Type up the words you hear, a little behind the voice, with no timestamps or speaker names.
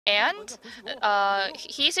And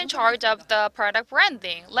he's in charge of the product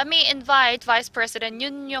branding. Let me invite Vice President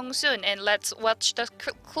Yoon Young-soon and let's watch the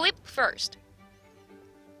clip first.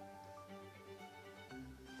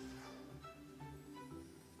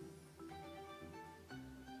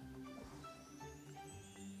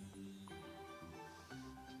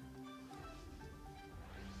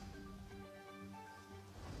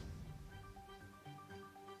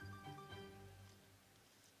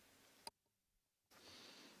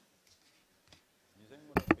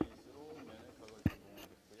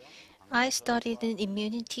 I studied in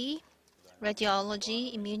immunity,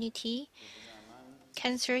 radiology immunity,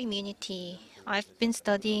 cancer immunity. I've been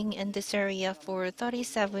studying in this area for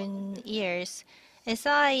 37 years. As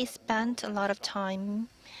I spent a lot of time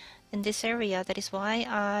in this area, that is why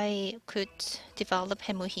I could develop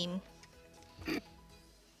Hemohim.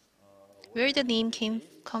 Where the name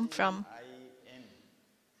come from?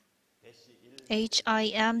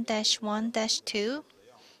 HIM-1-2.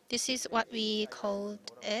 This is what we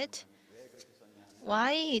called it.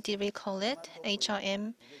 Why did we call it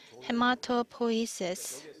HIM?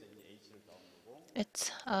 Hematopoiesis.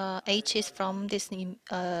 It's H is from this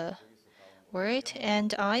word,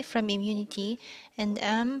 and I from immunity, and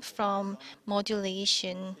M from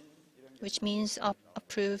modulation, which means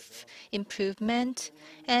improvement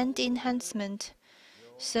and enhancement.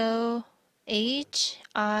 So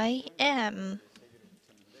HIM.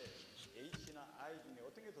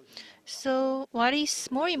 So what is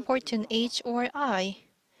more important, H or I?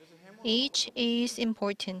 H is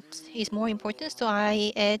more important, so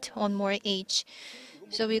I add one more H.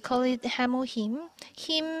 So we call it Hemohim.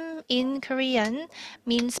 Him in Korean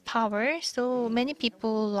means power, so many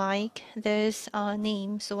people like this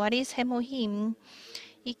name. So what is Hemohim?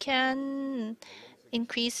 It can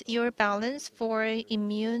increase your balance for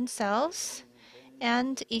immune cells,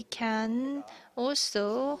 and it can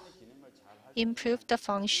also improve the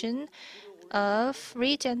function of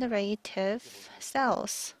regenerative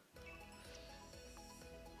cells.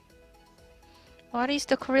 What is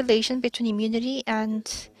the correlation between immunity and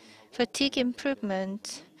fatigue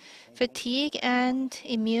improvement? Fatigue and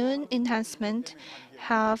immune enhancement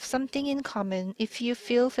have something in common. If you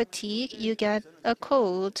feel fatigue, you get a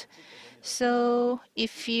cold. So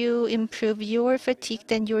if you improve your fatigue,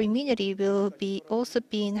 then your immunity will also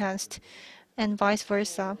be enhanced, and vice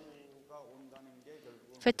versa.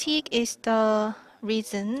 Fatigue is the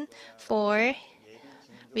reason for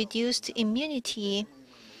reduced immunity.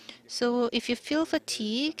 So if you feel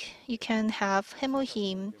fatigue, you can have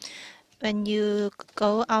Hemohim when you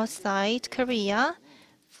go outside Korea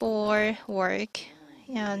for work,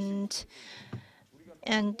 and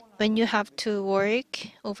when you have to work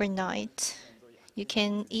overnight, you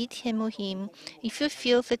can eat Hemohim. If you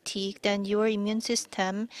feel fatigue, then your immune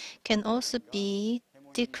system can also be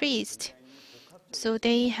decreased. So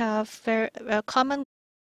they have very common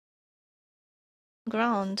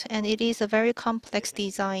ground, and it is a very complex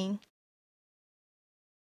design.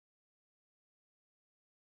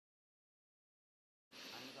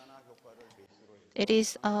 It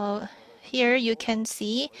is here you can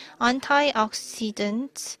see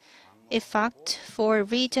antioxidant effect for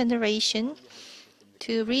regeneration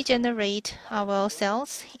to regenerate our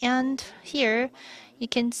cells, and here you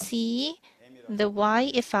can see the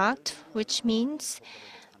Y effect, which means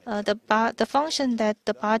the function that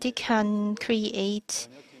the body can create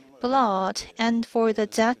blood, and for the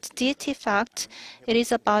Z effect, it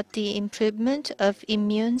is about the improvement of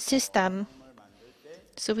immune system.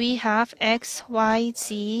 So we have X, Y,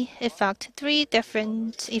 Z effect, three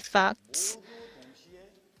different effects: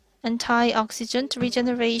 antioxidant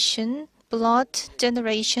regeneration, blood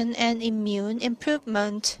generation, and immune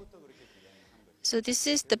improvement. So this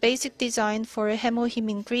is the basic design for a Hemohim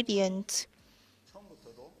ingredient.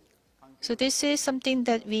 So this is something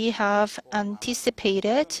that we have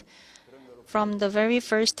anticipated from the very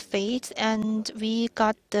first phase, and we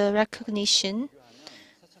got the recognition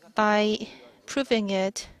by proving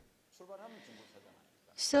it.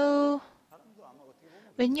 So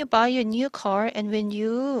when you buy a new car and when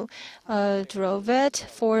you drove it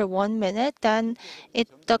for 1 minute, then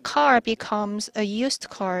the car becomes a used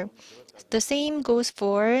car. The same goes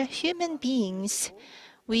for human beings.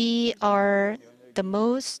 We are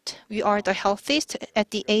the healthiest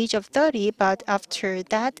at the age of 30, but after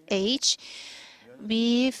that age,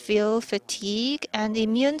 we feel fatigue and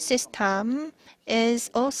immune system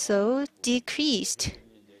is also decreased.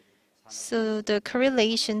 So the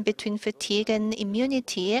correlation between fatigue and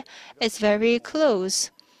immunity is very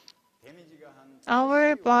close.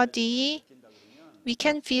 Our body, we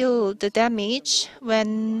can feel the damage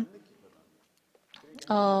when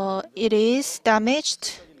it is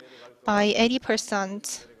damaged by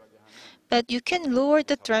 80%. But you can lower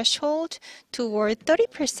the threshold toward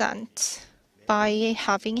 30% by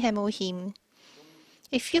having Hemohim.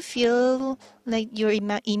 If you feel like your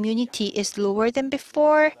immunity is lower than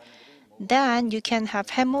before, then you can have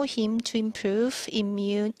Hemohim to improve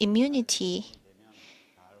immunity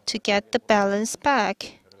to get the balance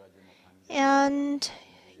back. And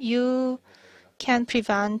you can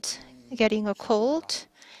prevent getting a cold,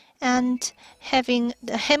 and having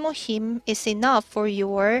the Hemohim is enough for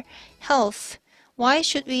your health. Why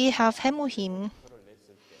should we have Hemohim?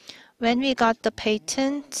 When we got the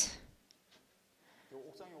patent,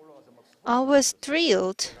 I was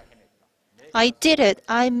thrilled. I did it.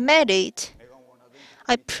 I made it.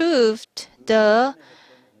 I proved the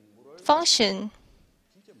function.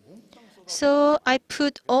 So I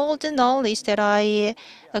put all the knowledge that I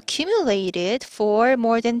accumulated for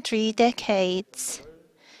more than 3 decades.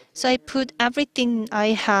 So I put everything I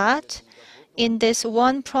had in this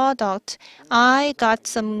one product. I got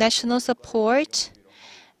some national support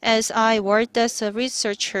as I worked as a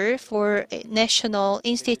researcher for national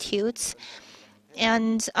institutes,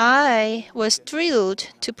 and I was thrilled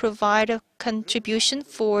to provide a contribution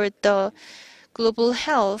for the global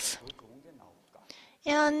health.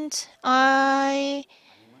 And I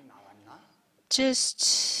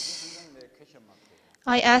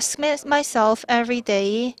ask myself every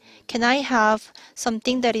day, can I have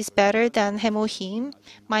something that is better than Hemohim?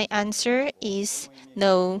 My answer is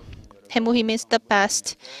no. Hemohim is the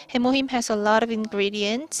best. Hemohim has a lot of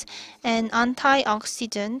ingredients, and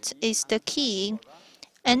antioxidant is the key.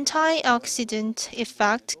 Antioxidant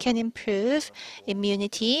effect can improve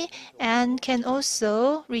immunity and can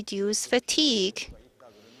also reduce fatigue.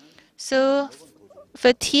 So,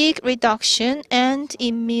 fatigue reduction and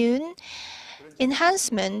immune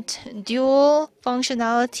enhancement, dual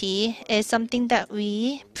functionality is something that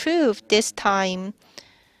we proved this time.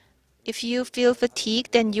 If you feel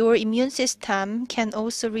fatigued, then your immune system can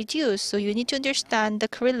also reduce. So you need to understand the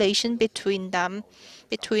correlation between them,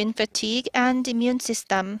 between fatigue and immune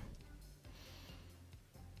system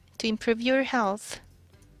to improve your health.